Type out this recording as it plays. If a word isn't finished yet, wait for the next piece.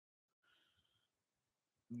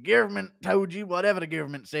Government told you whatever the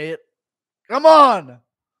government said. Come on.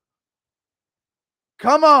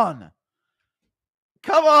 Come on.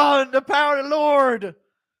 Come on. The power of the Lord.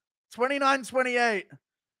 29-28.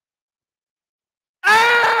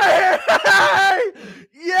 Hey!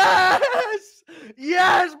 Yes!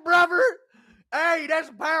 Yes, brother! Hey, that's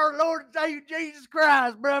the power of the Lord Jesus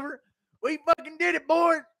Christ, brother. We fucking did it,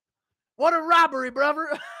 boys. What a robbery, brother.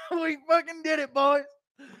 We fucking did it, boys.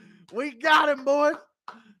 We got him, boys.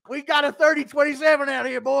 We got a 30-27 out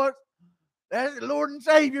here, boys. That's the Lord and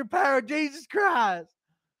Savior power of Jesus Christ.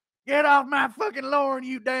 Get off my fucking lawn,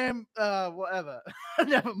 you damn whatever.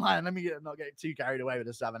 Never mind. Let me not get too carried away with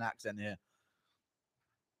the Southern accent here.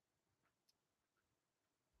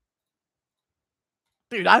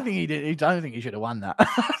 Dude, I think he did. I don't think he should have won that.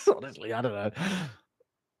 Honestly, I don't know.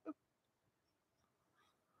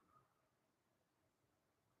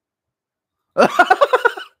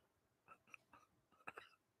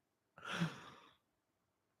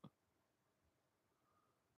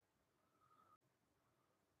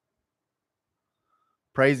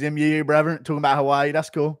 Praise him, you, brother. Talking about Hawaii. That's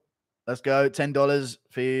cool. Let's go. $10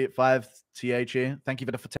 for 5 TH here. Thank you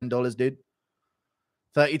for the $10, dude.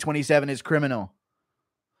 30-27 is criminal.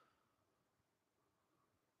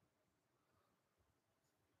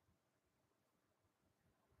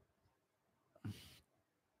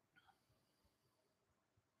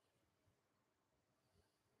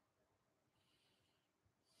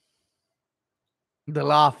 The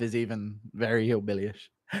laugh is even very hillbillyish.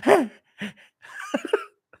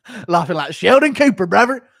 Laughing like Sheldon Cooper,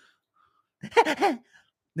 brother.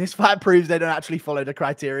 This fight proves they don't actually follow the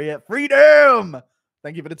criteria. Freedom!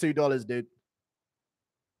 Thank you for the $2, dude.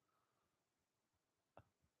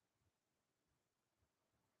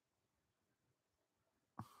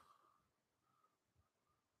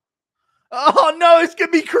 Oh, no, it's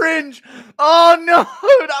going to be cringe. Oh, no,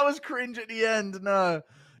 that was cringe at the end. No.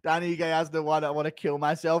 Dan Ige has the one. I want to kill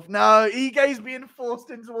myself. No, Ige's being forced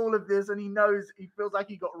into all of this, and he knows, he feels like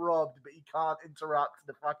he got robbed, but he can't interrupt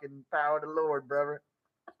the fucking power of the Lord, brother.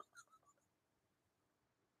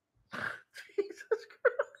 Jesus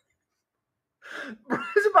Christ.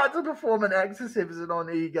 Bry's about to perform an exorcism on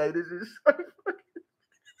Ige. This is so fucking...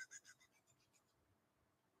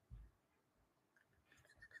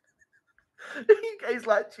 Ige's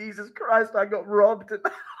like, Jesus Christ, I got robbed, and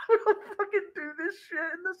I'm gonna fucking do this shit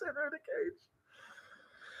in the center of the cage.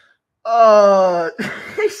 Oh,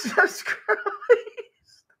 Jesus Christ.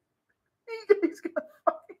 Ige's gonna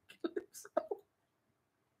fucking kill himself.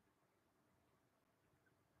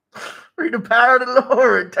 Through the power of the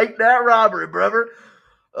Lord, take that robbery, brother.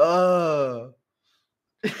 Oh,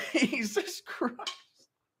 Jesus Christ.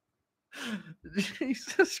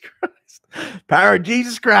 Jesus Christ. Power of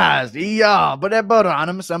Jesus Christ. Yeah, put that butter on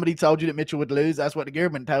him. Somebody told you that Mitchell would lose. That's what the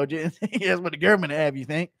government told you. That's what the government have, you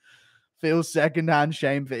think? Feels secondhand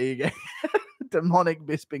shame for Ige. Demonic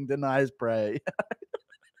Bisping denies prey.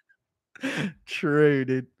 True,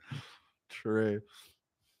 dude. True.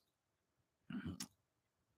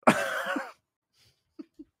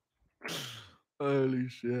 Holy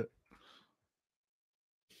shit.